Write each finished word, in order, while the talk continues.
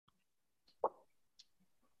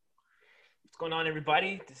going on,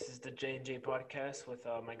 everybody? This is the J&J podcast with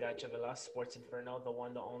my guy Chavela, Sports Inferno, the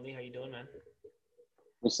one, the only. How you doing, man?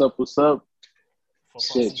 What's up? What's up?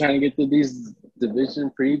 Football Shit, trying to season. get through these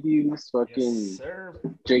division previews. Yes, Fucking sir.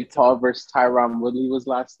 Jake It's Paul about. versus Tyron Woodley was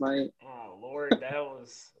last night. Oh Lord, that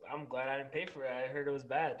was. I'm glad I didn't pay for it. I heard it was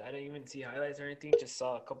bad. I didn't even see highlights or anything. Just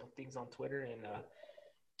saw a couple things on Twitter and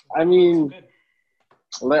I didn't look so mean, good.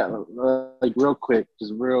 like real quick,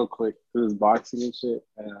 just real quick, for this boxing and shit.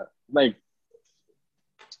 Like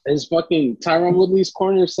his fucking Tyron Woodley's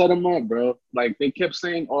corner set him up, bro. Like they kept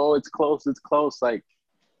saying, "Oh, it's close, it's close." Like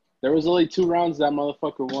there was only 2 rounds that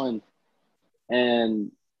motherfucker won,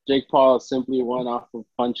 and Jake Paul simply won off of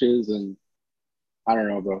punches and I don't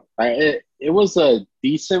know, bro. It was a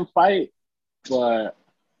decent fight, but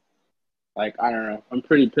like I don't know. I'm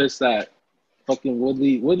pretty pissed that fucking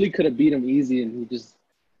Woodley could have beat him easy, and he just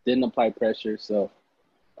didn't apply pressure. So,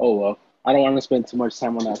 oh well. I don't want to spend too much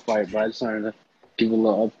time on that fight, but I just wanted to give a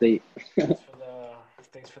little update.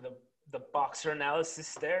 Thanks for the boxer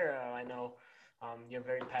analysis there. I know you're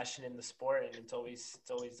very passionate in the sport, and it's always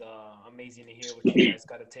amazing to hear what you guys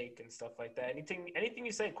got to take and stuff like that. Anything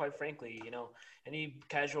you say, quite frankly, any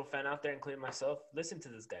casual fan out there, including myself, listen to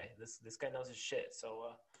this guy. This guy knows his shit.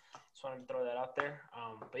 So just wanted to throw that out there.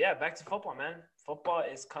 But yeah, back to football, man. Football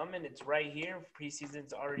is coming. It's right here.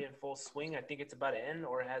 Preseason's already in full swing. I think it's about to end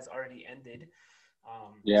or has already ended.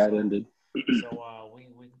 Yeah, it ended.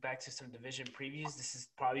 We back to some division previews. This is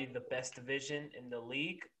probably the best division in the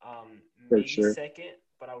league. For Maybe sure. second,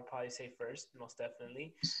 but I would probably say first, most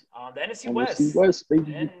definitely. The NFC NFC West. West,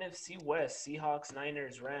 baby. NFC West. Seahawks,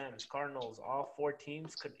 Niners, Rams, Cardinals. All 4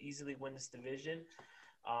 teams could easily win this division.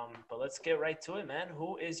 But let's get right to it, man.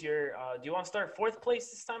 Who is your do you want to start fourth place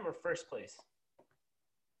this time or first place?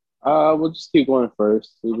 We'll just keep going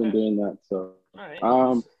first. We've been Okay. doing that, so All right.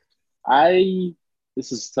 um, I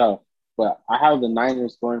this is tough, but I have the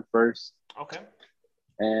Niners going first, Okay.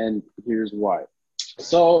 and here's why.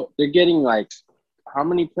 So they're getting like how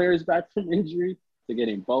many players back from injury? They're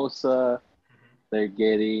getting Bosa. They're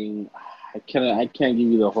getting I can't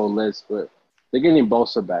give you the whole list, but they're getting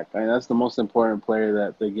Bosa back. I mean, that's the most important player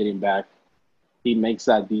that they're getting back. He makes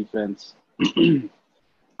that defense.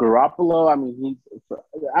 Garoppolo, I mean,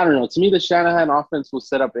 I don't know. To me, the Shanahan offense will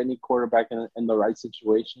set up any quarterback in the right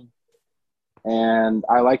situation. And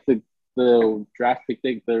I like the draft pick,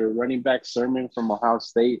 the running back Sermon from Ohio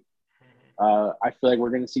State. I feel like we're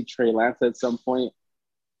going to see Trey Lance at some point.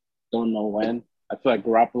 Don't know when. I feel like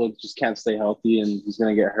Garoppolo just can't stay healthy and he's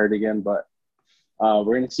going to get hurt again. But we're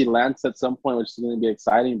going to see Lance at some point, which is going to be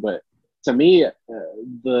exciting. But to me,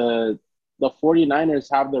 the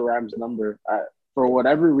 49ers have the Rams number. For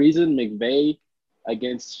whatever reason, McVay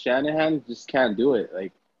against Shanahan just can't do it.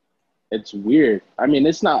 Like, it's weird. I mean,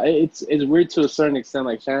 it's not. It's weird to a certain extent.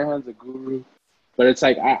 Like, Shanahan's a guru. But it's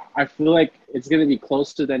like I feel like it's going to be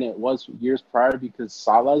closer than it was years prior because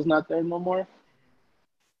Salah's not there no more.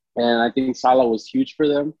 And I think Salah was huge for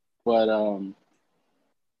them. But,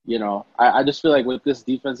 I just feel like with this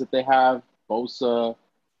defense that they have, Bosa,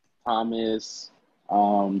 Thomas,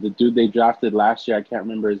 the dude they drafted last year, I can't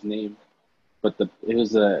remember his name, but it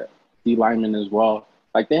was a D lineman as well.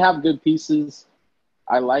 Like, they have good pieces.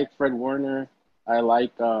 I like Fred Warner. I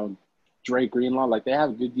like Drake Greenlaw. Like, they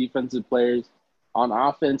have good defensive players. On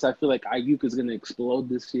offense, I feel like Ayuk is going to explode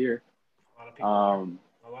this year. A lot of people are.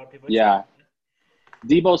 A lot of people Yeah. expect.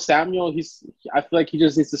 Debo Samuel, I feel like he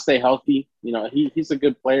just needs to stay healthy. He's a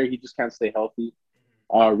good player. He just can't stay healthy.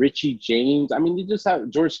 Richie James. I mean, you just have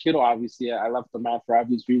George Kittle, obviously. I left him out for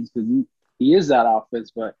obvious reasons because he is that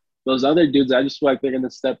offense. But those other dudes, I just feel like they're going to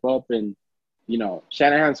step up. And,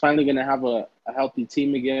 Shanahan's finally going to have a healthy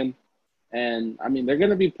team again. And, I mean, they're going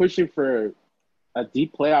to be pushing for a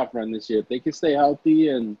deep playoff run this year. If they can stay healthy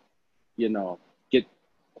and, get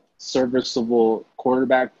serviceable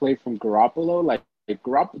quarterback play from Garoppolo, like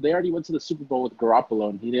Garoppolo, they already went to the Super Bowl with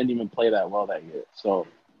Garoppolo, and he didn't even play that well that year. So,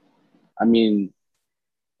 I mean,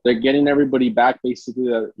 they're getting everybody back basically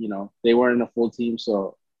that, they weren't a full team.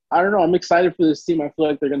 So, I don't know. I'm excited for this team. I feel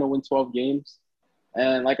like they're going to win 12 games.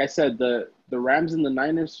 And like I said, the Rams and the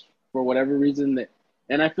Niners, for whatever reason,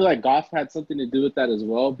 and I feel like Goff had something to do with that as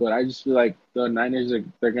well. But I just feel like the Niners,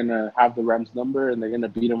 they're going to have the Rams number, and they're going to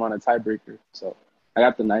beat them on a tiebreaker. So, I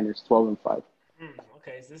got the Niners 12-5.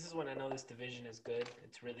 Okay, so this is when I know this division is good.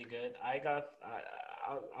 It's really good.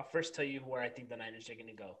 I'll first tell you where I think the Niners are going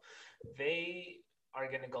to go. They are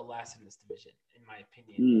going to go last in this division, in my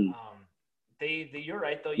opinion. You're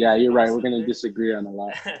right though. You Yeah, hit you're on all right. We're gonna cylinders. disagree on a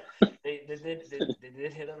lot. They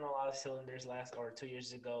did hit on a lot of cylinders last or 2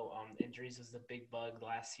 years ago. Injuries was the big bug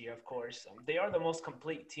last year, of course. They are the most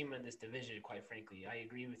complete team in this division, quite frankly. I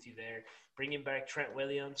agree with you there. Bringing back Trent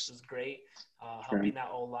Williams was great. Right. Helping that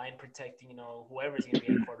O line, protecting whoever's going to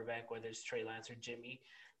be at quarterback, whether it's Trey Lance or Jimmy.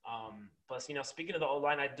 Plus, speaking of the O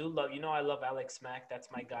line, I do love I love Alex Mack. That's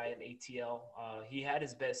my guy in ATL. He had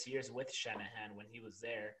his best years with Shanahan when he was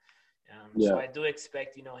there. So Yeah. I do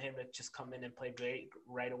expect, him to just come in and play great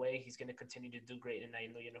right away. He's going to continue to do great in that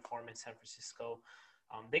uniform in San Francisco.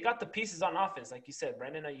 They got the pieces on offense, like you said.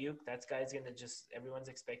 Brandon Ayuk, that guy's going to everyone's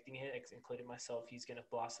expecting it, including myself. He's going to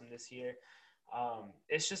blossom this year.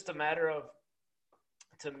 It's just a matter of,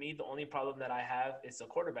 to me, the only problem that I have is the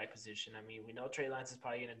quarterback position. I mean, we know Trey Lance is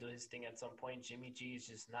probably going to do his thing at some point. Jimmy G is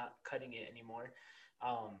just not cutting it anymore.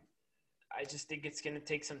 I just think it's going to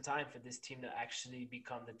take some time for this team to actually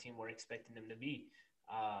become the team we're expecting them to be.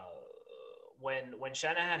 When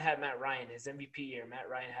Shanahan had Matt Ryan, his MVP year, Matt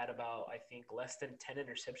Ryan had about, I think, less than 10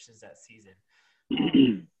 interceptions that season.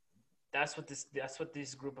 That's what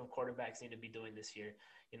this group of quarterbacks need to be doing this year.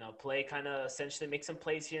 Play kind of essentially make some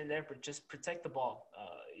plays here and there, but just protect the ball.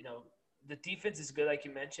 The defense is good, like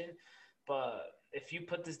you mentioned, but if you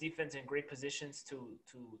put this defense in great positions to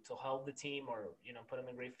help the team or, put them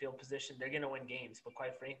in great field position, they're going to win games. But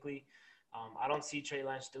quite frankly, I don't see Trey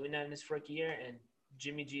Lance doing that in his rookie year, and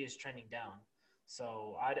Jimmy G is trending down.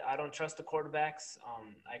 So I don't trust the quarterbacks.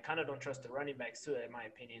 I kind of don't trust the running backs too, in my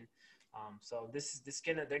opinion. So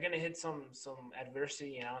they're gonna hit some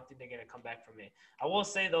adversity, and I don't think they're gonna come back from it. I will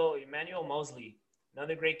say though, Emmanuel Mosley,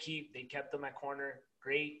 another great keep. They kept him at corner,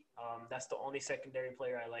 great. That's the only secondary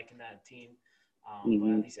player I like in that team.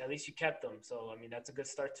 But at least you kept them. So I mean, that's a good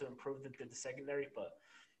start to improve the secondary. But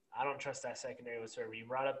I don't trust that secondary whatsoever. You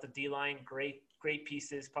brought up the D line, great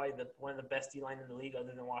pieces, probably one of the best D line in the league,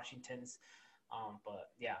 other than Washington's. But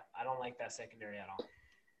yeah, I don't like that secondary at all.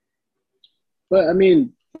 But I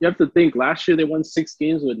mean, you have to think. Last year they won 6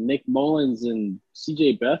 games with Nick Mullins and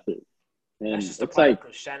C.J. Beathard, and That's just a it's like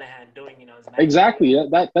product of Shanahan doing, his magic. exactly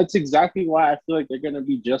that's exactly why I feel like they're gonna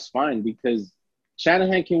be just fine, because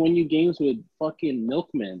Shanahan can win you games with fucking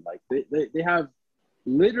milkmen. Like they have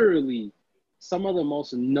literally some of the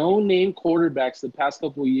most no-name quarterbacks the past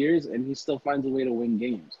couple of years, and he still finds a way to win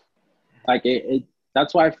games. Like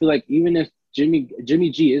that's why I feel like even if Jimmy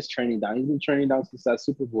G is training down, he's been training down since that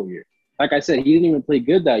Super Bowl year. Like I said, he didn't even play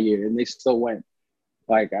good that year, and they still went.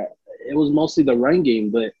 Like it was mostly the run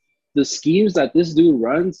game, but the schemes that this dude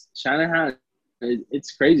runs, Shanahan,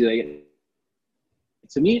 it's crazy. Like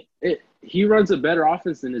to me, he runs a better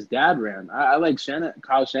offense than his dad ran. I like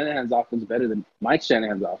Kyle Shanahan's offense better than Mike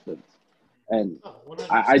Shanahan's offense, and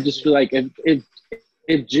I just feel like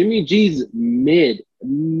if Jimmy G's mid,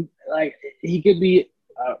 like he could be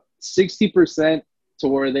 60% to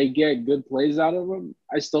where they get good plays out of him,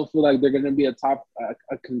 I still feel like they're going to be a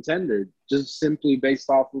contender, just simply based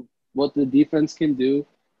off of what the defense can do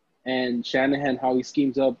and Shanahan, how he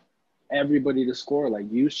schemes up everybody to score. Like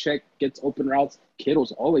Juszczyk gets open routes,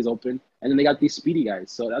 Kittle's always open, and then they got these speedy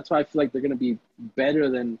guys. So that's why I feel like they're going to be better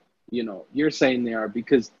than, you're saying they are,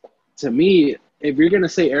 because to me, if you're going to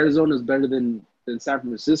say Arizona is better than San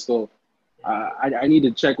Francisco, I need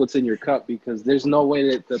to check what's in your cup, because there's no way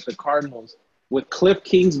that the Cardinals, with Cliff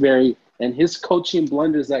Kingsbury and his coaching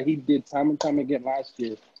blunders that he did time and time again last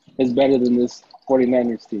year, is better than this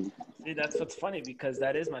 49ers team. See, that's what's funny, because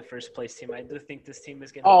that is my first place team. I do think this team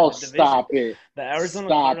is going to win the division. Stop it. The Arizona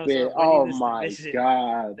Stop Cardinals it. are winning this my division.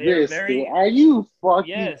 God. Dude, are you fucking?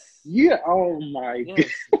 Yes. Yeah. Oh, my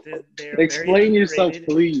God. Explain yourself,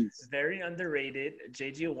 please. Very underrated.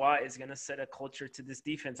 J.J. Watt is going to set a culture to this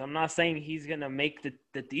defense. I'm not saying he's going to make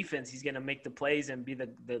the defense. He's going to make the plays and be the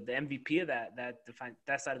MVP of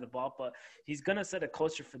that side of the ball, but he's going to set a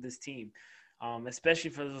culture for this team.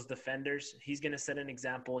 Especially for those defenders. He's going to set an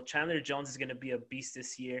example. Chandler Jones is going to be a beast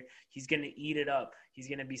this year. He's going to eat it up. He's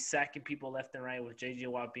going to be sacking people left and right, with J.J.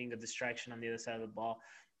 Watt being a distraction on the other side of the ball.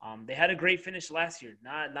 They had a great finish last year.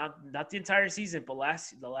 Not the entire season, but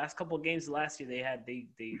the last couple of games last year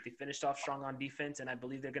they finished off strong on defense, and I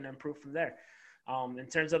believe they're going to improve from there. In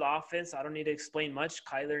terms of the offense, I don't need to explain much.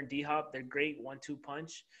 Kyler and D-Hop, they're great 1-2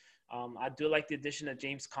 punch. I do like the addition of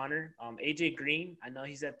James Conner. AJ Green, I know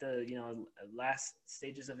he's at the last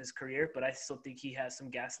stages of his career, but I still think he has some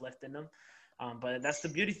gas left in him. But that's the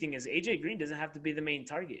beauty thing, is AJ Green doesn't have to be the main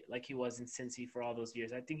target like he was in Cincy for all those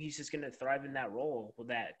years. I think he's just going to thrive in that role, with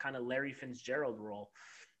that kind of Larry Fitzgerald role.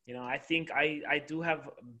 I think I do have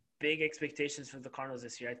big expectations for the Cardinals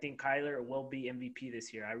this year. I think Kyler will be MVP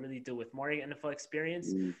this year. I really do. With more NFL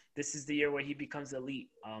experience, this is the year where he becomes elite.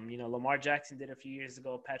 Lamar Jackson did a few years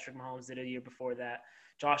ago. Patrick Mahomes did a year before that.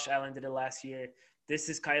 Josh Allen did it last year. This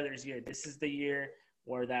is Kyler's year. This is the year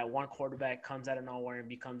where that one quarterback comes out of nowhere and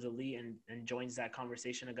becomes elite and joins that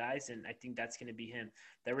conversation of guys, and I think that's going to be him.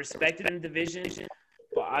 They're respected in the division,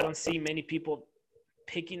 but I don't see many people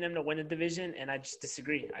picking them to win the division, and I just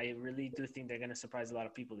disagree. I really do think they're going to surprise a lot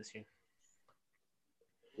of people this year.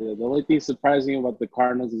 Yeah, the only thing surprising about the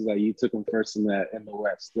Cardinals is that you took them first in the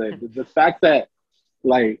West. The fact that,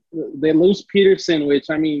 like, they lose Peterson, which,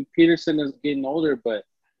 I mean, Peterson is getting older, but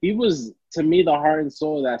he was, to me, the heart and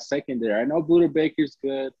soul of that secondary. I know Buda Baker's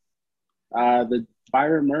good. The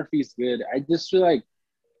Byron Murphy's good. I just feel like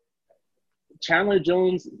Chandler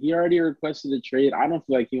Jones, he already requested a trade. I don't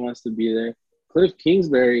feel like he wants to be there. Cliff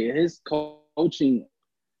Kingsbury, his coaching,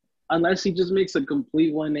 unless he just makes a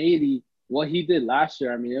complete 180, what he did last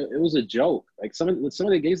year, I mean, it was a joke. Like, some of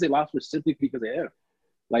the games they lost were simply because of him.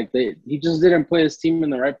 Like, he just didn't put his team in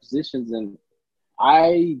the right positions, and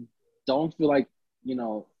I don't feel like,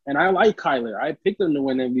 and I like Kyler. I picked him to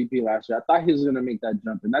win MVP last year. I thought he was going to make that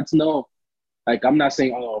jump, and that's I'm not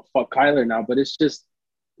saying, oh, fuck Kyler now, but it's just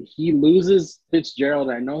he loses Fitzgerald.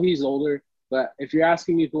 I know he's older, but if you're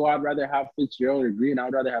asking me who I'd rather have, Fitzgerald or Green, I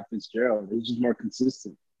would rather have Fitzgerald. He's just more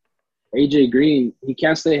consistent. AJ Green, he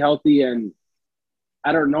can't stay healthy, and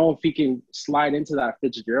I don't know if he can slide into that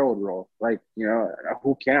Fitzgerald role. Like,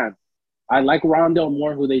 who can? I like Rondell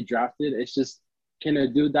Moore, who they drafted. It's just, can a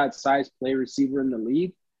dude that size play receiver in the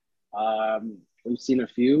league? We've seen a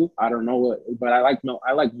few. I don't know what, but I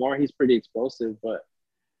like Moore. He's pretty explosive, but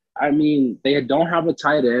I mean, they don't have a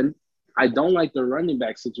tight end. I don't like the running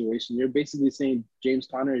back situation. You're basically saying James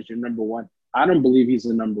Conner is your number one. I don't believe he's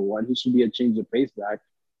the number one. He should be a change of pace back.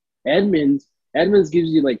 Edmonds gives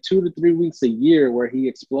you like 2 to 3 weeks a year where he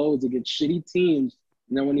explodes against shitty teams,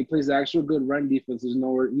 and then when he plays the actual good run defense, there's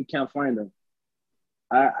nowhere you can't find him.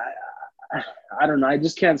 I don't know. I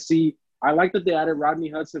just can't see. I like that they added Rodney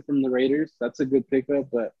Hudson from the Raiders. That's a good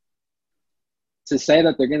pickup, but to say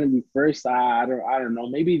that they're going to be first, I don't know.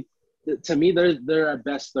 Maybe to me, they're at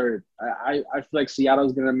best third. I feel like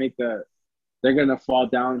Seattle's going to they're going to fall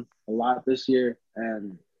down a lot this year,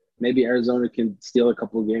 and maybe Arizona can steal a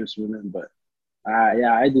couple of games from them. But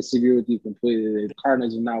I disagree with you completely. The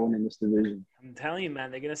Cardinals are not winning this division. I'm telling you, man,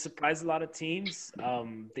 they're going to surprise a lot of teams.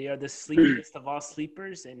 They are the sleepiest of all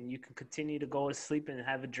sleepers, and you can continue to go to sleep and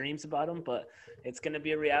have dreams about them, but it's going to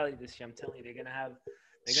be a reality this year. I'm telling you,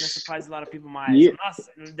 they're going to surprise a lot of people. Yeah.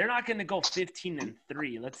 They're not going to go 15-3.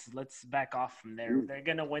 Let's back off from there. They're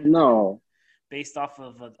going to win. No. Based off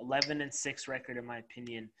of an 11-6 record, in my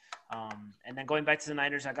opinion. And then going back to the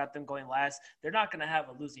Niners, I got them going last. They're not going to have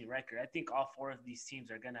a losing record. I think all 4 of these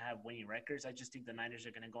teams are going to have winning records. I just think the Niners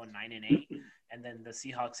are going to go 9-8, and then the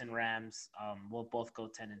Seahawks and Rams will both go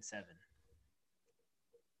 10-7.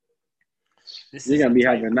 You're going to be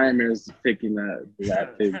having nightmares picking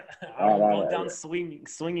that pick. I'm going down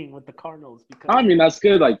swinging with the Cardinals. Because I mean, that's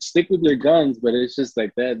good. Like, stick with your guns, but it's just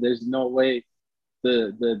like that. There's no way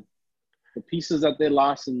the pieces that they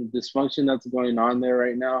lost and the dysfunction that's going on there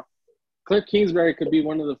right now. Cliff Kingsbury could be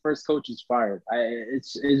one of the first coaches fired. It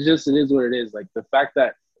is what it is. Like, the fact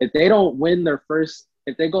that if they don't win their first,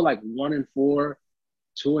 if they go like 1-4,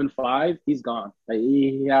 2-5, he's gone. Like,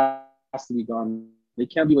 he has to be gone. They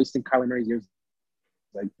can't be wasting Kyler Murray's years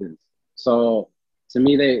like this. So to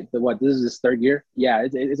me, this is his 3rd year. Yeah,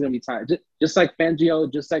 it's gonna be time. Just like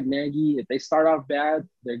Fangio, just like Nagy, if they start off bad,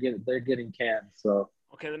 they're getting canned. So.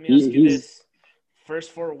 Okay, let me ask you this.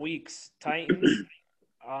 First 4 weeks, Titans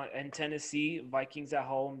and Tennessee, Vikings at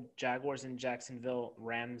home, Jaguars in Jacksonville,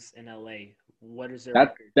 Rams in LA. What is their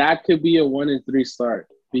record? That could be a 1-3 start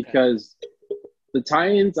because the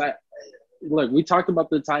Titans, we talked about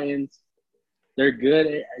the Titans. They're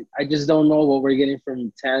good. I just don't know what we're getting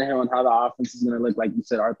from Tannehill and how the offense is going to look. Like you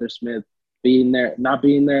said, Arthur Smith being there, not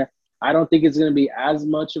being there. I don't think it's going to be as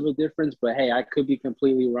much of a difference, but hey, I could be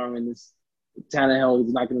completely wrong in this. Tannehill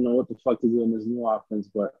is not going to know what the fuck to do in this new offense,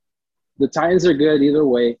 but the Titans are good either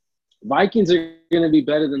way. Vikings are going to be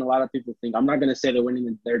better than a lot of people think. I'm not going to say they're winning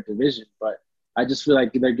in their division, but I just feel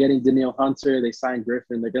like they're getting Danielle Hunter. They signed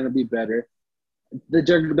Griffin. They're going to be better.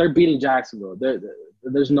 They're beating Jacksonville.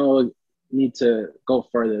 There's no need to go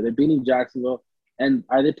further. They're beating Jacksonville. And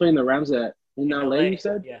are they playing the Rams in LA, you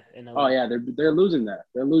said? Yeah, in LA. Oh, yeah, they're losing that.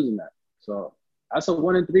 They're losing that. So that's a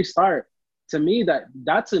 1-3 start. To me,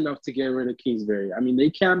 that's enough to get rid of Kingsbury. I mean, they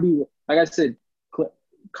can't be – like I said,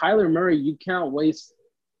 Kyler Murray, you can't waste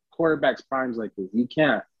quarterbacks' primes like this. You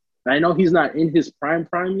can't. And I know he's not in his prime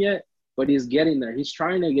yet, but he's getting there. He's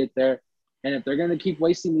trying to get there. And if they're going to keep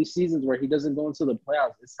wasting these seasons where he doesn't go into the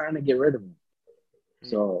playoffs, it's time to get rid of him.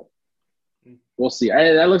 So we'll see.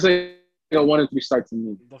 That looks like a 1-3 start to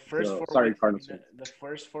me. The first So, 4 weeks, Cardinals. the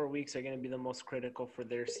first 4 weeks are going to be the most critical for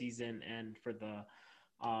their season and for the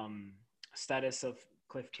status of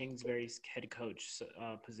Cliff Kingsbury's head coach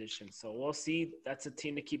position. So we'll see. That's a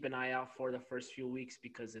team to keep an eye out for the first few weeks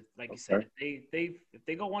because, if, like you said, if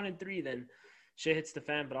they go 1-3, then shit hits the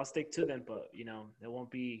fan. But I'll stick to them. But it won't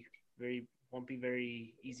be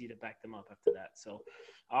very easy to back them up after that. So,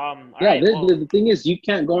 the thing is, you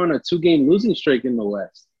can't go on a 2-game losing streak in the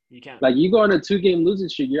West. You can't. Like, you go on a 2-game losing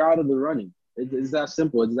streak, you're out of the running. It's that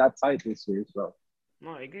simple. It's that tight this year. So,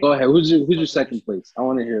 no, I agree. Go ahead. Who's your second place? I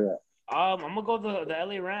want to hear that. I'm gonna go the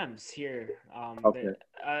LA Rams here. Okay.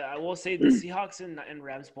 I will say the Seahawks and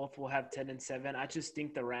Rams both will have 10-7. I just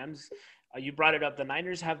think the Rams. You brought it up. The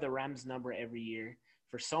Niners have the Rams number every year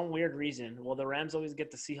for some weird reason. Well, the Rams always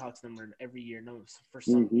get the Seahawks number every year. No, for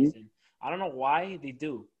some reason. I don't know why they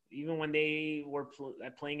do. Even when they were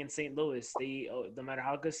playing in St. Louis, no matter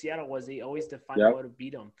how good Seattle was, they always defined a way to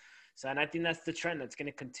beat them. So, and I think that's the trend that's going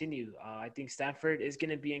to continue. I think Stanford is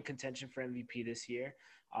going to be in contention for MVP this year.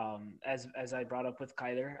 As I brought up with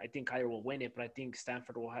Kyler, I think Kyler will win it, but I think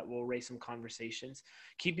Stanford will raise some conversations.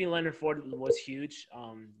 Keeping Leonard Ford was huge.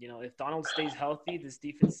 If Donald stays healthy, this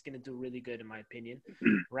defense is going to do really good, in my opinion.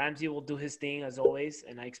 Ramsey will do his thing as always,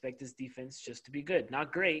 and I expect this defense just to be good.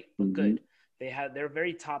 Not great, but good. They're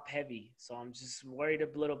very top heavy, so I'm just worried a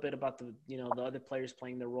little bit about the other players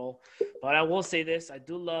playing their role. But I will say this: I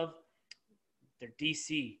do love their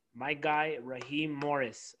DC, my guy Raheem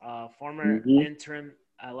Morris, former interim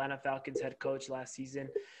Atlanta Falcons head coach last season.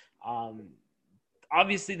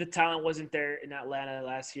 Obviously, the talent wasn't there in Atlanta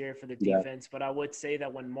last year for the defense, but I would say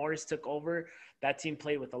that when Morris took over, that team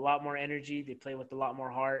played with a lot more energy. They played with a lot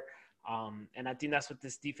more heart. And I think that's what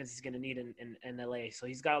this defense is going to need in LA. So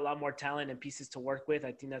he's got a lot more talent and pieces to work with.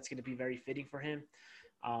 I think that's going to be very fitting for him.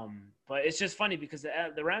 But it's just funny because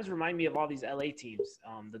the Rams remind me of all these LA teams.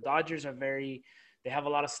 The Dodgers are they have a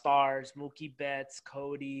lot of stars, Mookie Betts,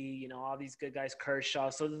 Cody, all these good guys,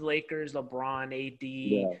 Kershaw. So the Lakers, LeBron,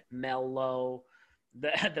 AD, Melo.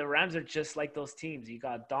 The Rams are just like those teams. You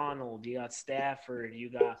got Donald, you got Stafford,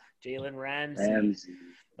 you got Jalen Ramsey.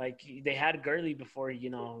 Like, they had Gurley before,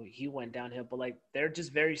 he went downhill. But, like, they're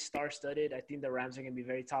just very star-studded. I think the Rams are going to be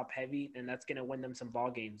very top-heavy, and that's going to win them some ball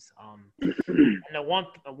games. And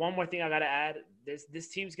one more thing I got to add, this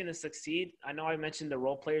team's going to succeed. I know I mentioned the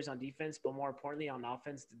role players on defense, but more importantly on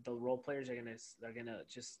offense, the role players are going to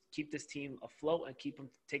just keep this team afloat and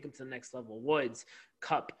take them to the next level. Woods,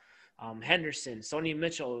 Kupp, Henderson, Sonny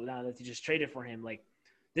Mitchell, now that they just traded for him. Like,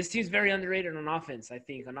 this team's very underrated on offense, I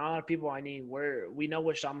think. And a lot of people, we know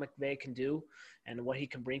what Sean McVay can do and what he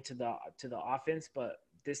can bring to the offense, but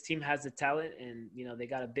this team has the talent, and they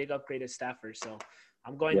got a big upgrade at Stafford. So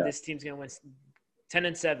I'm going. This team's going to win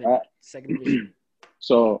 10-7, second division.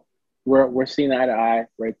 So we're seeing eye to eye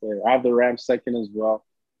right there. I have the Rams second as well.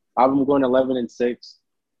 I'm going 11-6,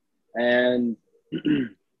 and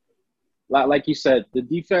like you said, the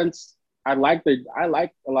defense. I like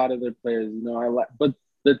a lot of their players. But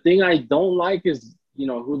the thing I don't like is,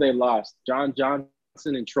 who they lost. John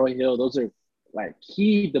Johnson and Troy Hill. Those are, like,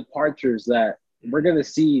 key departures that we're going to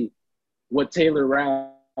see what Taylor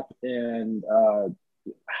Rapp and I'm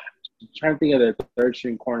trying to think of their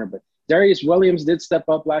third-string corner. But Darius Williams did step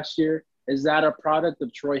up last year. Is that a product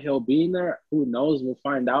of Troy Hill being there? Who knows? We'll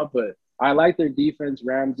find out. But I like their defense,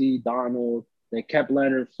 Ramsey, Donald. They kept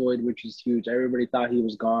Leonard Floyd, which is huge. Everybody thought he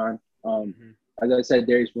was gone. As I said,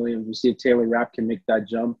 Darius Williams. We'll see if Taylor Rapp can make that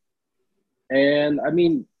jump. And, I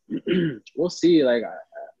mean, we'll see. Like,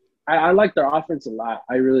 I like their offense a lot.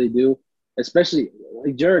 I really do. Especially,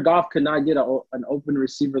 like, Jared Goff could not get an open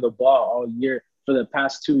receiver the ball all year for the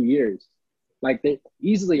past 2 years. Like, they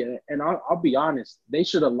easily, and I'll be honest, they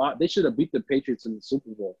should have beat the Patriots in the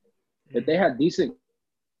Super Bowl. If they had decent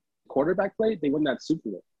quarterback play, they win that Super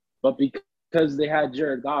Bowl. But because they had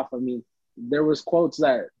Jared Goff, I mean, there was quotes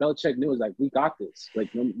that Belichick knew, was like, we got this. Like,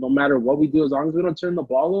 no matter what we do, as long as we don't turn the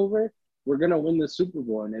ball over, we're going to win the Super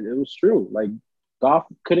Bowl. And it was true. Like, Goff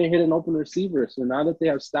couldn't hit an open receiver. So now that they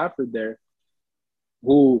have Stafford there,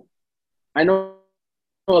 who I know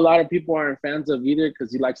a lot of people aren't fans of either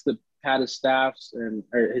because he likes to pad his his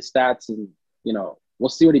stats. And, we'll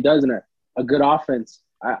see what he does in a good offense.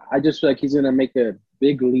 I just feel like he's going to make a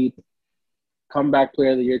big leap, comeback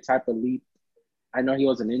player of the year type of leap. I know he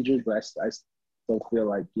wasn't injured, but I still feel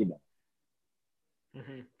like,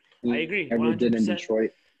 I agree. And he did in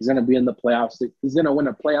Detroit. He's going to be in the playoffs. He's going to win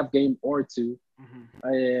a playoff game or two.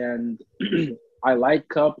 And I like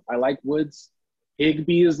Cup. I like Woods.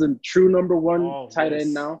 Higbee is the true number one Oh tight end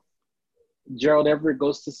yes. now. Gerald Everett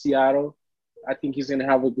goes to Seattle. I think he's going to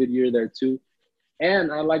have a good year there too.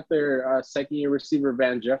 And I like their second-year receiver,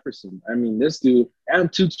 Van Jefferson. I mean, this dude,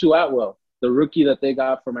 and Tutu Atwell, the rookie that they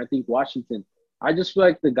got from, I think, Washington. I just feel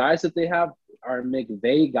like the guys that they have are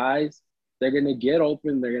McVay guys. They're going to get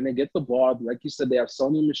open. They're going to get the ball. Like you said, they have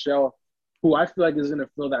Sony Michel, who I feel like is going to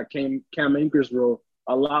fill that Cam Akers role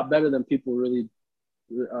a lot better than people really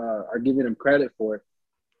are giving him credit for.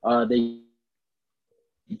 They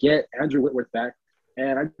get Andrew Whitworth back.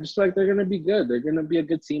 And I just feel like they're going to be good. They're going to be a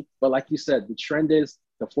good team. But like you said, the trend is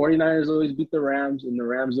the 49ers always beat the Rams and the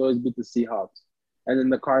Rams always beat the Seahawks. And then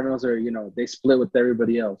the Cardinals are, they split with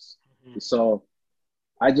everybody else. Mm-hmm. So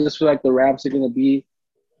I just feel like the Rams are going to be,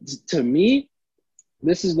 to me,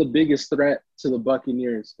 this is the biggest threat to the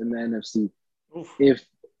Buccaneers in the NFC. Oof.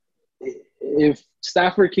 If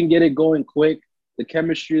Stafford can get it going quick, the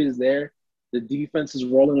chemistry is there, the defense is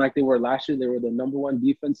rolling like they were last year. They were the number one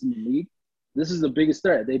defense in the league. This is the biggest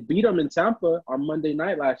threat. They beat them in Tampa on Monday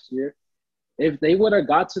night last year. If they would have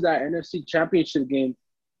got to that NFC Championship game,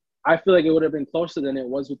 I feel like it would have been closer than it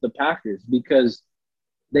was with the Packers because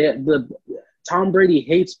Tom Brady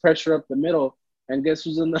hates pressure up the middle, and guess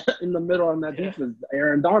who's in the middle on that defense?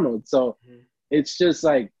 Aaron Donald. So it's just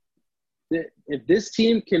like if this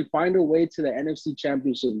team can find a way to the NFC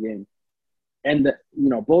Championship game, and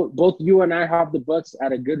both you and I have the Bucs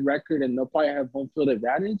at a good record, and they'll probably have home field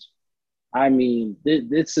advantage. I mean,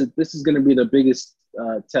 this is going to be the biggest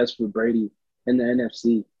test for Brady in the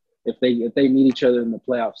NFC if they meet each other in the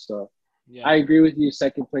playoffs. So I agree with you.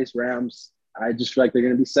 Second place Rams. I just feel like they're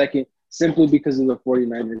going to be second simply because of the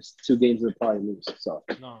 49ers. 2 games they'll probably lose. So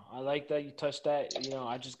no, I like that you touched that.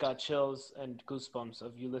 I just got chills and goosebumps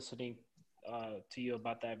of you listening to you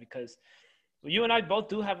about that because you and I both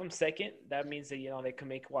do have them second. That means that they can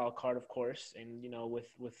make a wild card, of course. And with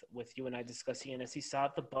you and I discussing NFC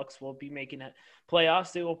South, the Bucs will be making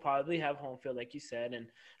playoffs. They will probably have home field, like you said. And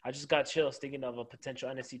I just got chills thinking of a potential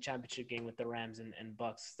NFC Championship game with the Rams and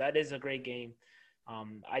Bucs. That is a great game.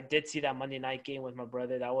 I did see that Monday night game with my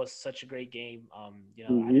brother. That was such a great game. I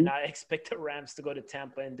did not expect the Rams to go to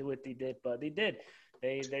Tampa and do what they did, but they did.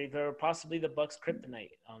 They're possibly the Bucs' kryptonite.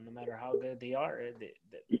 No matter how good they are, it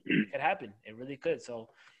could happen. It really could. So,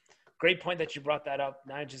 great point that you brought that up.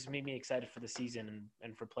 Now it just made me excited for the season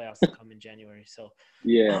and for playoffs to come in January. So,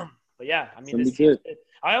 but yeah, I mean, this team.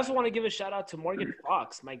 I also want to give a shout out to Morgan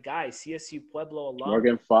Fox, my guy, CSU Pueblo alum.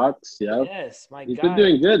 Morgan Fox, yeah. Yes, my guy. He's been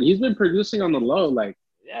doing good. He's been producing on the low. Like,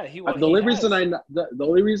 yeah, the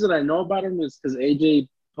only reason I know about him is because AJ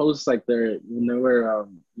posts like when they were,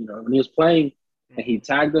 when he was playing. And he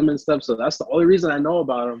tagged them and stuff. So that's the only reason I know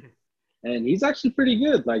about him. And he's actually pretty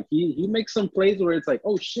good. Like he makes some plays where it's like,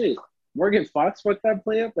 oh shit, Morgan Fox fucked that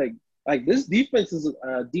play up. Like this defense is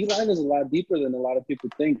D-line is a lot deeper than a lot of people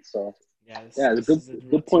think. So it's a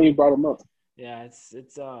good point you brought him up. Yeah, it's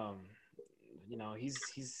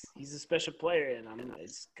he's a special player, and I mean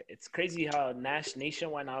it's crazy how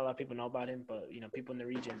nationwide not a lot of people know about him, but people in the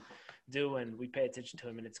region do, and we pay attention to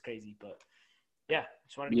him, and it's crazy. But yeah,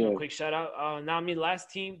 just wanted to give a quick shout out. Now, I mean,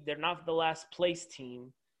 last team, they're not the last place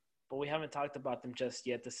team, but we haven't talked about them just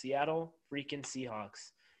yet. The Seattle freaking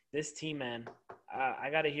Seahawks. This team, man, I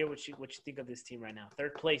got to hear what you think of this team right now.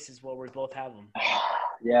 Third place is what we both have them.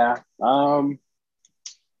 Yeah.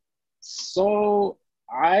 So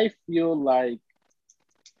I feel like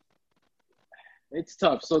it's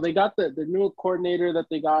tough. So they got the new coordinator that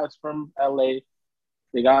they got is from LA.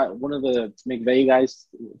 They got one of the McVay guys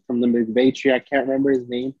from the McVay tree. I can't remember his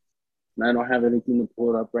name, and I don't have anything to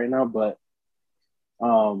pull it up right now. But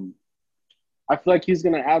I feel like he's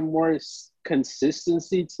going to add more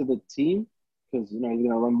consistency to the team because, he's going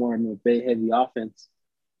to run more McVay-heavy offense.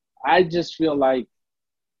 I just feel like,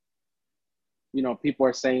 people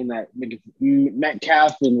are saying that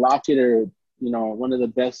Metcalf and Lockett are, one of the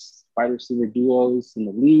best wide receiver duos in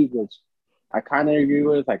the league, which I kind of agree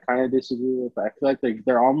with. I kind of disagree with. I feel like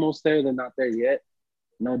they're almost there. They're not there yet.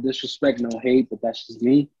 No disrespect, no hate, but that's just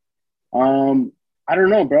me. I don't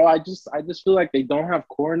know, bro. I just feel like they don't have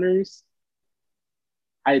corners.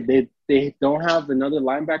 They don't have another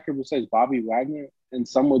linebacker besides Bobby Wagner. And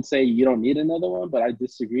some would say you don't need another one, but I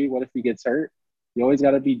disagree. What if he gets hurt? You always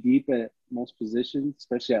got to be deep at most positions,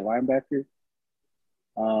 especially at linebacker.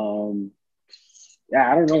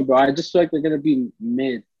 I don't know, bro. I just feel like they're gonna be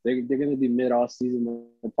mid. They're gonna be mid all season.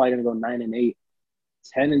 They're probably gonna go 9-8.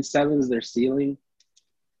 10-7 is their ceiling.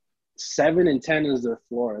 7-10 is their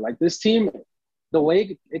floor. Like this team, the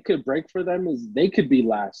way it could break for them is they could be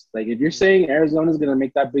last. Like if you're saying Arizona's gonna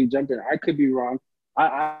make that big jump, and I could be wrong.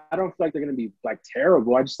 I don't feel like they're going to be like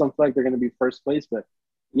terrible. I just don't feel like they're going to be first place. But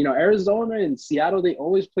Arizona and Seattle, they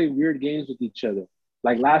always play weird games with each other.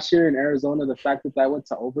 Like last year in Arizona, the fact that went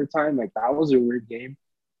to overtime, like that was a weird game.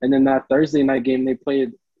 And then that Thursday night game they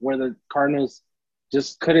played where the Cardinals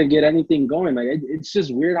just couldn't get anything going. Like it's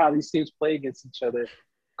just weird how these teams play against each other. A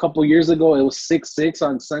couple years ago, it was 6-6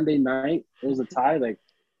 on Sunday night. It was a tie. Like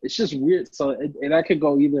it's just weird. So that could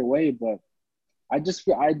go either way. But I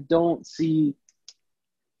don't see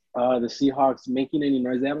the Seahawks making any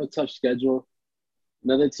noise. They have a tough schedule.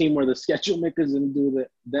 Another team where the schedule makers didn't do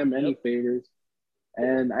them any favors.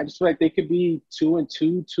 And I just feel like they could be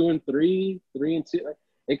 2-2, 2-3, 3-2.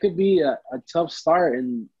 It could be a tough start,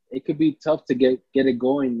 and it could be tough to get it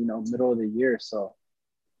going, middle of the year. So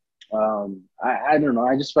I don't know.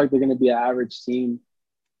 I just feel like they're going to be an average team.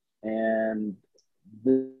 And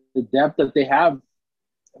the depth that they have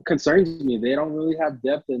concerns me. They don't really have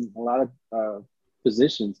depth in a lot of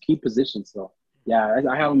key positions. So, yeah,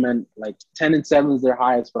 I have them at like 10-7 is their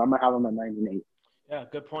highest, but I'm going to have them at 9-8. Yeah,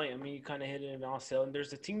 good point. I mean, you kind of hit it in all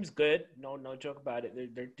cylinders. The team's good. No joke about it.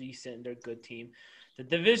 They're decent. They're a good team. The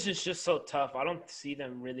division's just so tough. I don't see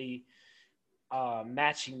them really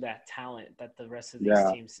matching that talent that the rest of these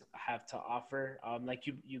teams have to offer. Like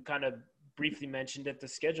you kind of briefly mentioned it, the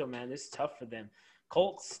schedule, man, it's tough for them.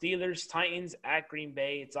 Colts, Steelers, Titans at Green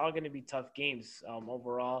Bay. It's all going to be tough games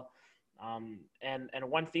overall. And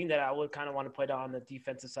one thing that I would kind of want to put on the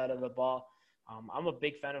defensive side of the ball, I'm a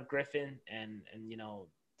big fan of Griffin, and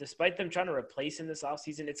despite them trying to replace him this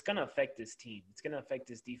offseason, it's going to affect this team. It's going to affect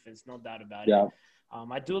this defense, no doubt about it.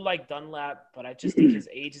 I do like Dunlap, but I just think his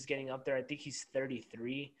age is getting up there. I think he's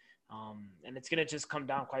 33, and it's going to just come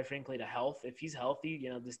down, quite frankly, to health. If he's healthy,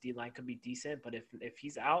 this D-line could be decent, but if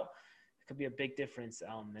he's out, it could be a big difference,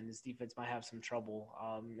 and this defense might have some trouble.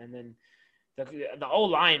 And then the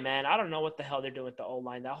O-line, man, I don't know what the hell they're doing with the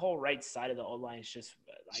O-line. That whole right side of the O-line is just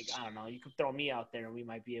like, I don't know. You could throw me out there and we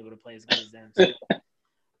might be able to play as good as them. So,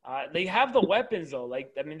 they have the weapons, though.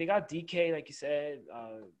 Like, I mean, they got DK, like you said.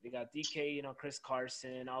 They got DK, Chris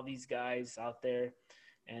Carson, all these guys out there.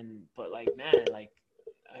 But, like, man, like,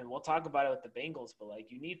 and we'll talk about it with the Bengals, but, like,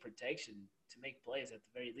 you need protection to make plays at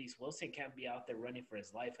the very least. Wilson can't be out there running for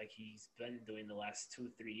his life like he's been doing the last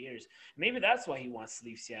 2-3 years. Maybe that's why he wants to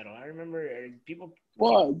leave Seattle. I remember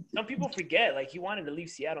some people forget, like, he wanted to leave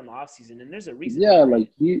Seattle in the offseason, and there's a reason. Yeah, like,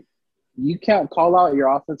 you can't call out your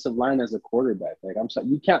offensive line as a quarterback. Like, I'm sorry,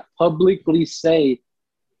 you can't publicly say,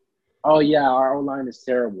 oh, yeah, our O-line is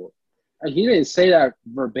terrible. He didn't say that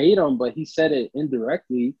verbatim, but he said it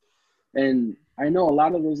indirectly. And I know a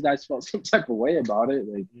lot of those guys felt some type of way about it.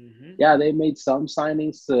 Like, yeah, they made some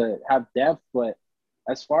signings to have depth, but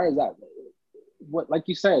as far as that, like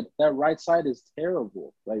you said, that right side is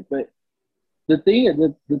terrible. Like, but the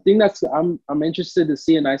thing that's I'm interested to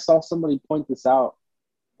see, and I saw somebody point this out.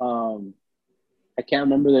 I can't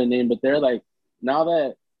remember their name, but they're like, now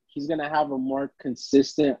that he's gonna have a more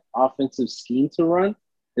consistent offensive scheme to run,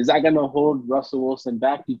 is that gonna hold Russell Wilson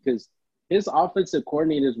back? Because his offensive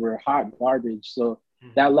coordinators were hot garbage. So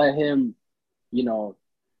that let him,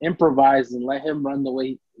 improvise and let him run the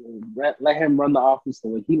offense the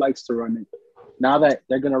way he likes to run it. Now that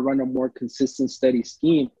they're going to run a more consistent, steady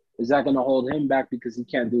scheme, is that going to hold him back because he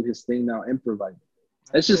can't do his thing now, improvising?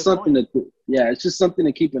 It's just something it's just something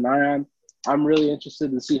to keep an eye on. I'm really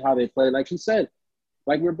interested to see how they play. Like you said,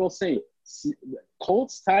 like we're both saying,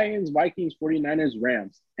 Colts, Titans, Vikings, 49ers,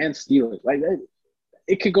 Rams, and Steelers. Like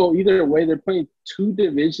it could go either way. They're playing 2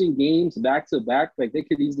 division games back to back. Like they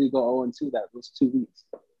could easily go 0-2 those 2 weeks.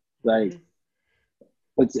 Like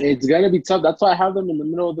it's gonna be tough. That's why I have them in the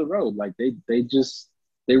middle of the road. Like they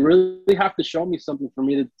really have to show me something for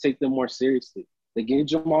me to take them more seriously. They gave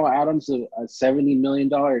Jamal Adams a $70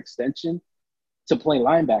 million extension to play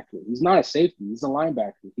linebacker. He's not a safety. He's a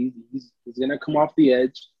linebacker. He's gonna come off the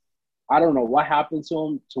edge. I don't know what happened to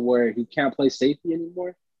him to where he can't play safety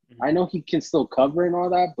anymore. I know he can still cover and all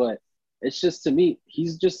that, but it's just, to me,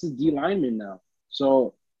 he's just a D lineman now.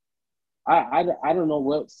 So I don't know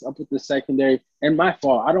what's up with the secondary. And my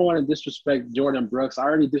fault. I don't want to disrespect Jordan Brooks. I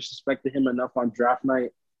already disrespected him enough on draft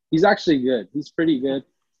night. He's actually good. He's pretty good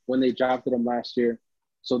when they drafted him last year.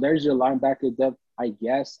 So there's your linebacker depth, I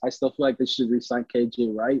guess. I still feel like they should re-sign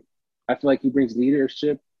KJ Wright. I feel like he brings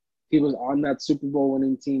leadership. He was on that Super Bowl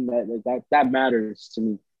winning team. That matters to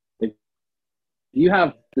me. You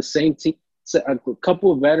have the same team, a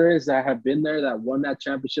couple of veterans that have been there that won that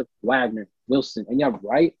championship, Wagner, Wilson, and you have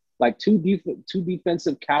Wright, like two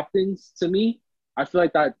defensive captains. To me, I feel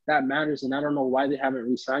like that matters, and I don't know why they haven't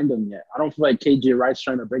re-signed them yet. I don't feel like KJ Wright's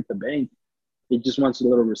trying to break the bank. He just wants a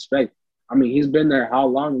little respect. I mean, he's been there how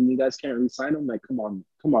long, and you guys can't re-sign him? Like, come on,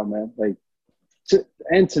 man. Like,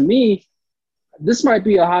 to me, this might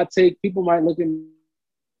be a hot take. People might look at me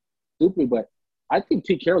stupid, but I think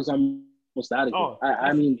Pete Carroll's almost out of here. Oh,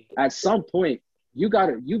 I mean, definitely. at some point, you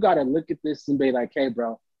gotta look at this and be like, hey,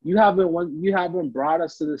 bro, you haven't brought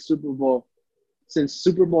us to the Super Bowl since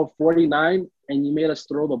Super Bowl 49, and you made us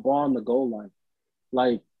throw the ball on the goal line.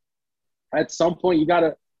 Like, at some point, you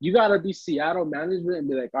gotta be Seattle management and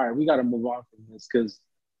be like, all right, we gotta move on from this because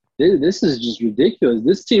this is just ridiculous.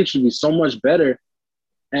 This team should be so much better.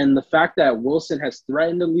 And the fact that Wilson has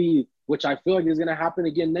threatened to leave, which I feel like is going to happen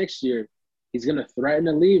again next year, he's going to threaten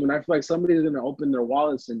to leave. And I feel like somebody's going to open their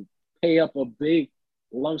wallets and pay up a big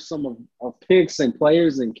lump sum of picks and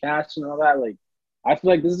players and cash and all that. Like, I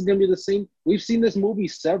feel like this is going to be the same. We've seen this movie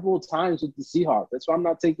several times with the Seahawks. That's why I'm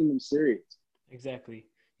not taking them serious. Exactly.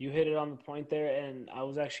 You hit it on the point there, and I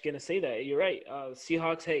was actually going to say that. You're right.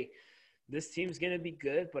 Seahawks, hey, this team's going to be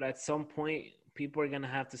good, but at some point, people are going to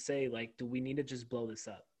have to say, like, do we need to just blow this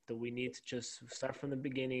up? Do we need to just start from the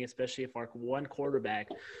beginning, especially if our one quarterback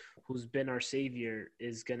who's been our savior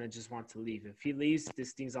is going to just want to leave? If he leaves,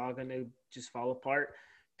 this thing's all going to just fall apart.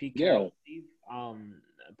 Pete Carroll leave.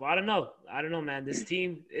 But I don't know, man. This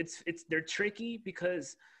team, they're tricky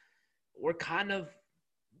because we're kind of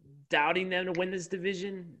doubting them to win this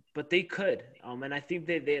division, but they could. And I think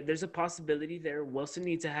there's a possibility there. Wilson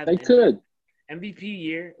needs to have They could. MVP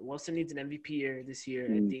year. Wilson needs an MVP year this year,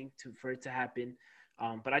 I think, for it to happen.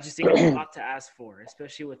 But I just think it's a lot to ask for,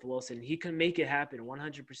 especially with Wilson. He can make it happen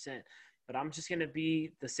 100%. But I'm just going to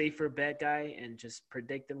be the safer bet guy and just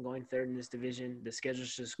predict them going third in this division. The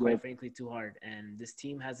schedule's just, quite frankly, too hard. And this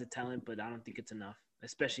team has the talent, but I don't think it's enough,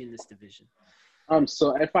 especially in this division.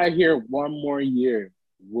 So if I hear one more year,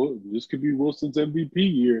 this could be Wilson's MVP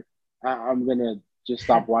year, I'm going to just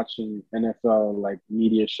stop watching NFL, like,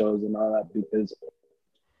 media shows and all that, because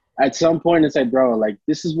at some point it's like, bro, like,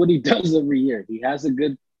 this is what he does every year. He has a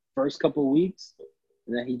good first couple of weeks,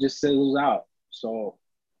 and then he just settles out. So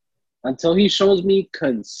until he shows me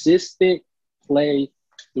consistent play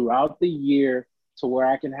throughout the year to where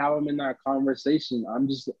I can have him in that conversation,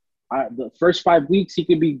 the first 5 weeks he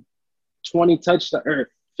could be 20 touchdowns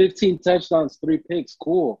or 15 touchdowns, 3 picks.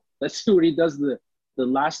 Cool. Let's see what he does the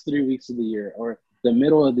last 3 weeks of the year or the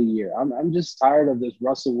middle of the year. I'm just tired of this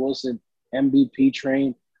Russell Wilson MVP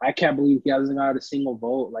train. I can't believe he hasn't got a single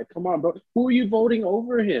vote. Like, come on, bro. Who are you voting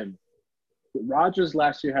over him? Rodgers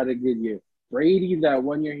last year had a good year. Brady, that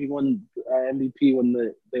 1 year he won MVP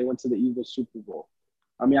when they went to the Eagles Super Bowl.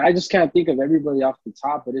 I mean, I just can't think of everybody off the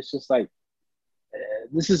top, but it's just like,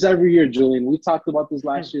 this is every year, Julian. We talked about this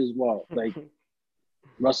last year as well. Like,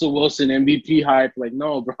 Russell Wilson MVP hype. Like,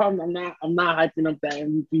 no, bro, I'm not hyping up that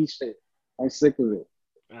MVP shit. I'm sick of it.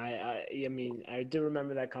 I mean, I do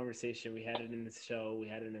remember that conversation. We had it in the show. We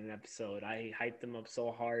had it in an episode. I hyped them up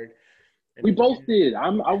so hard. We both did. I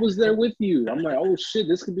was there with you. I'm like, oh shit,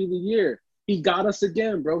 this could be the year. He got us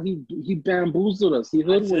again, bro. He bamboozled us. He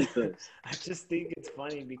hoodwinked us. I just think it's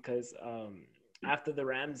funny because after the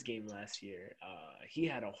Rams game last year, he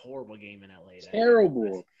had a horrible game in LA.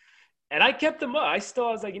 Terrible. And I kept him up. I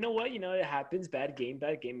was like, you know what? it happens. Bad game.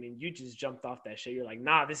 And you just jumped off that shit. You're like,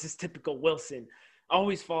 nah, this is typical Wilson.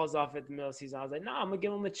 Always falls off at the middle of the season. I was like, nah, I'm going to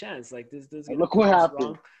give him a chance. Like, this look what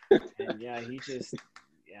happened. And, yeah, he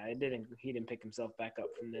didn't pick himself back up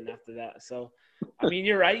from then after that. So, I mean,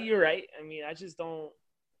 you're right. I mean, I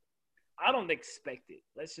don't expect it.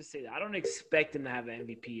 Let's just say that. I don't expect him to have an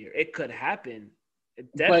MVP year. It could happen.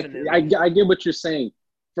 Definitely. But I get what you're saying.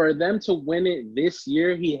 For them to win it this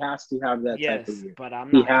year, he has to have that type of year. But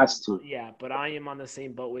he has to. Yeah, but I am on the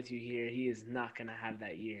same boat with you here. He is not going to have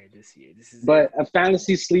that year this year. A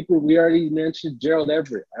fantasy sleeper, we already mentioned Gerald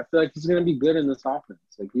Everett. I feel like he's going to be good in this offense.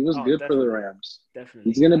 Like, he was good for the Rams. Definitely.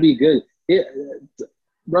 He's going to be good.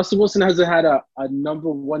 Russell Wilson hasn't had a number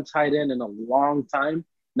one tight end in a long time.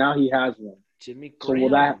 Now he has one. Jimmy Graham. So will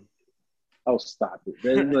that – oh, stop it.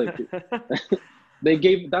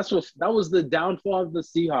 That was the downfall of the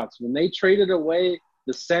Seahawks when they traded away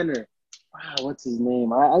the center. Wow, what's his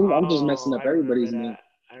name? I'm just messing up everybody's name.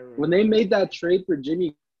 When they made that trade for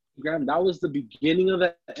Jimmy Graham, that was the beginning of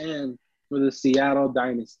the end for the Seattle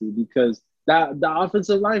dynasty because the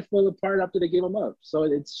offensive line fell apart after they gave him up. So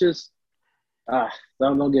it's just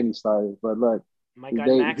don't get me started. But look, my guy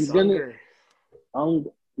Max Unger.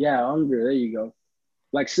 Unger. There you go.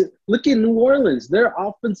 Like, look at New Orleans. Their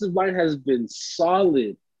offensive line has been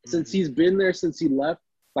solid since he's been there, since he left.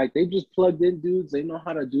 Like, they just plugged in dudes. They know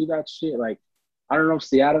how to do that shit. Like, I don't know if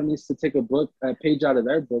Seattle needs to take a page out of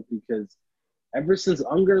their book because ever since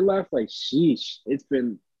Unger left, like, sheesh, it's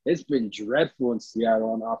been it's been dreadful in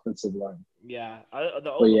Seattle on offensive line. Yeah,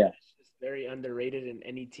 the O But line yeah, is just very underrated in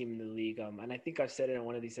any team in the league. And I think I've said it in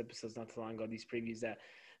one of these episodes not too long ago, these previews, that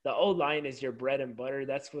the O line is your bread and butter.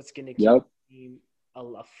 That's what's going to keep yep, the team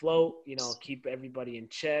afloat. Keep everybody in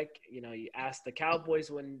check. You ask the Cowboys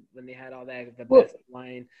when they had all that the well, best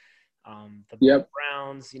line. The yep.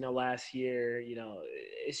 Browns, last year,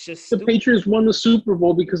 it's just The stupid. Patriots won the Super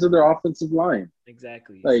Bowl because of their offensive line.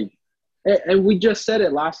 Exactly. So, Like, and we just said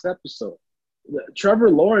it last episode.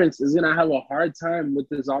 Trevor Lawrence is gonna have a hard time with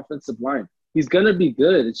this offensive line. He's gonna be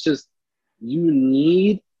good. It's just you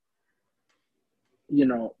need, you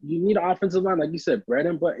need offensive line, like you said, bread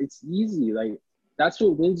and butter. It's easy. Like that's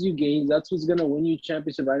what wins you games. That's what's gonna win you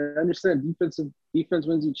championship. I understand defense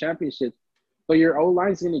wins you championships, but your O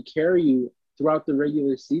line's gonna carry you throughout the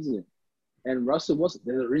regular season. And Russell Wilson,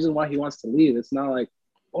 there's a reason why he wants to leave. It's not like,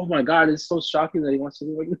 oh my God, it's so shocking that he wants to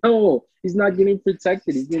leave. Like, no, he's not getting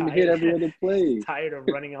protected. He's getting hit tired. every other He's play. tired of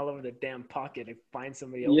running all over the damn pocket to find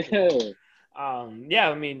somebody open. Yeah. Yeah,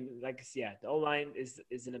 I mean, the O line is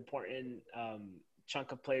an important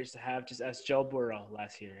chunk of players to have. Just as Joe Burrow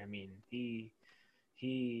last year. I mean, he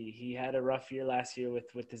had a rough year last year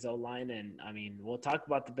with his O line, and I mean, we'll talk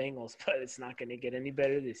about the Bengals, but it's not going to get any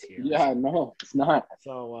better this year. Yeah, no, it's not.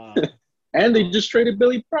 So, And they just traded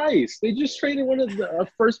Billy Price. They just traded one of a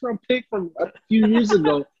first round pick from a few years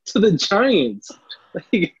ago to the Giants.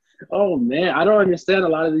 Like, oh man, I don't understand a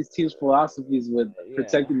lot of these teams' philosophies with yeah,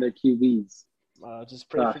 protecting their QBs. just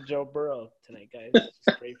pray for Joe Burrow tonight, guys.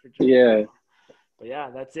 Just pray for Joe Yeah. Burrow. But yeah,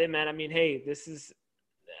 that's it, man. I mean, hey,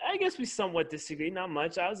 I guess we somewhat disagree. Not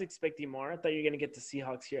much. I was expecting more. I thought you were going to get the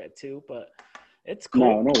Seahawks here at 2, but it's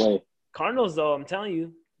cool. No way. Cardinals, though, I'm telling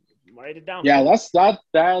you, write it down. Yeah, folks.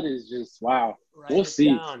 that is just wow. We'll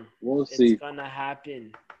see. We'll see. It's going to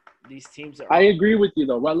happen. These teams are. I agree with you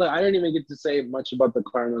though. Well, look, I didn't even get to say much about the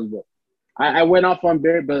Cardinals, but I went off on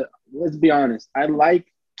Bear. But let's be honest. I like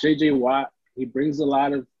J.J. Watt. He brings a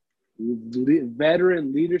lot of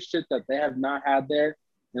veteran leadership that they have not had there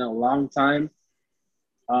in a long time.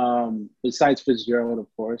 Besides Fitzgerald, of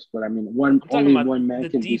course, but I mean, only one man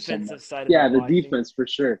can do so much. Yeah, the defense for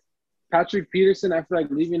sure. Patrick Peterson, I feel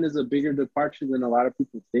like leaving is a bigger departure than a lot of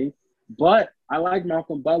people think. But I like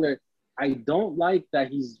Malcolm Butler. I don't like that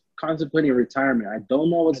he's contemplating retirement. I don't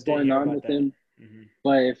know what's going on with him. Mm-hmm.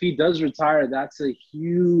 But if he does retire, that's a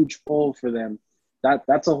huge hole for them.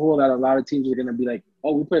 That's a hole that a lot of teams are going to be like,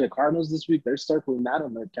 oh, we play the Cardinals this week. They're circling that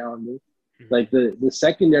on their calendar. Mm-hmm. Like the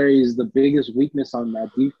secondary is the biggest weakness on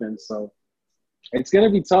that defense. So it's going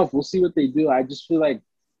to be tough. We'll see what they do. I just feel like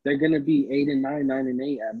they're going to be 8-9,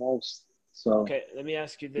 9-8 at most. So okay, let me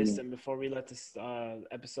ask you this, and before we let this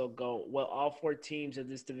episode go, will all 4 teams of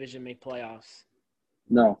this division make playoffs?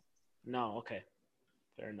 No. Okay,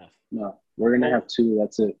 fair enough. No, we're gonna have 2.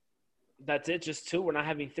 That's it. That's it, just 2. We're not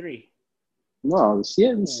having 3. No,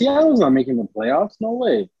 Seattle's not making the playoffs. No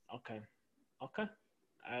way. Okay.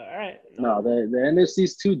 All right. No, the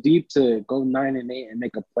NFC's too deep to go 9-8 and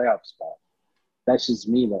make a playoff spot. That's just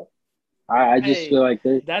me though. I just feel like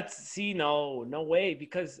no way,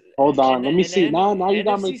 because hold on, let me see. Now you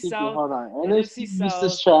got me thinking. Hold on, NFC East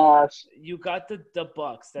is trash. You got the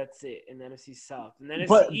Bucks. That's it in the NFC South. And then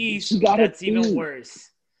NFC East, that's even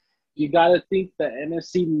worse. You gotta think the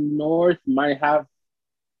NFC North might have.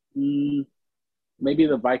 Maybe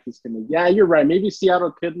the Vikings can make. Yeah, you're right. Maybe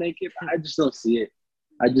Seattle could make it. I just don't see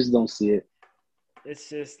it.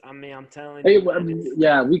 It's just, I mean, I'm telling you.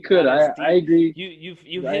 Man, we could. I agree. You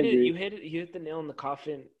hit the nail in the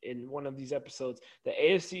coffin in one of these episodes. The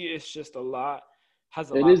AFC is just has a lot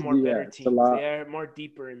more better teams. They are more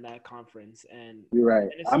deeper in that conference. And you're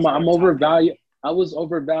right. I'm overvalued. I was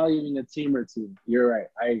overvaluing a team or two. You're right.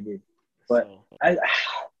 I agree. But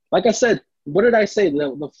like I said, what did I say?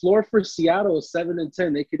 The floor for Seattle is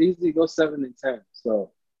 7-10. They could easily go 7-10.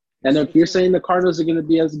 So. And if you're saying the Cardinals are going to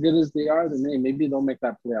be as good as they are, then maybe they'll make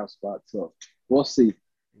that playoff spot. So we'll see.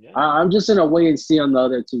 Yeah. I'm just in a wait and see on the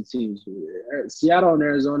other 2 teams. Seattle and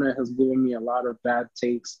Arizona has given me a lot of bad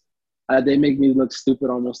takes. They make me look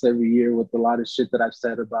stupid almost every year with a lot of shit that I've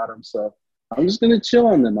said about them. So I'm just going to chill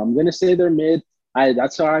on them. I'm going to say they're mid.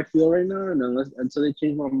 That's how I feel right now. And until they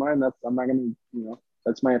change my mind, I'm not going to,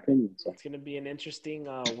 that's my opinion. So it's going to be an interesting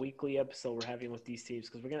weekly episode we're having with these teams,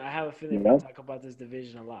 because I have a feeling we're going to talk about this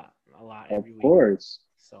division a lot every week. Of course.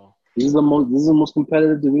 So this is the most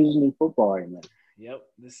competitive division in football right now. Yep,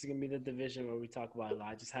 this is going to be the division where we talk about a lot.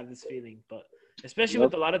 I just have this feeling, but especially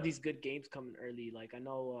with a lot of these good games coming early. Like I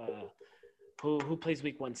know who plays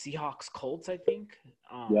week 1? Seahawks, Colts, I think.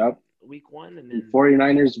 Week 1, and then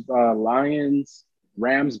 49ers, Lions,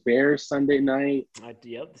 Rams, Bears Sunday night.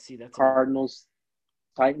 See, that's Cardinals.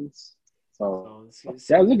 Titans. So So it's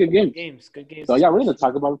yeah, it gonna was be a good game. good games So to yeah, we're gonna watch.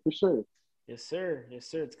 talk about it for sure. Yes, sir. Yes,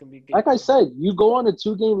 sir. It's gonna be good. Like I said, you go on a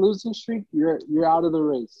 2-game losing streak, you're out of the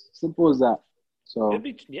race. Simple as that. Could So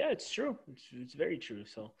be. Yeah, it's true. It's very true.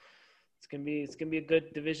 So it's gonna be a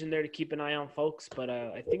good division there to keep an eye on, folks. But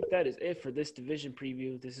I think that is it for this division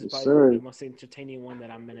preview. This is yes, probably gonna be sir. the most entertaining one that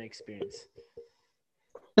I'm gonna experience.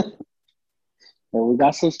 And we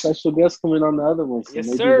got some special guests coming on the other one, so Yes,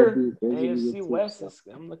 maybe they'll sir. be good AFC too. West So. is.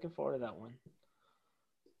 I'm looking forward to that one.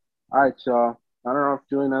 All right, y'all. I don't know if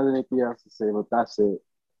Julian has anything else to say, but that's it.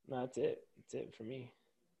 No, that's it. That's it for me.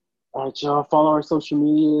 All right, y'all. Follow our social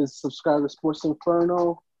medias. Subscribe to Sports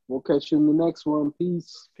Inferno. We'll catch you in the next one.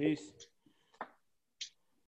 Peace. Peace.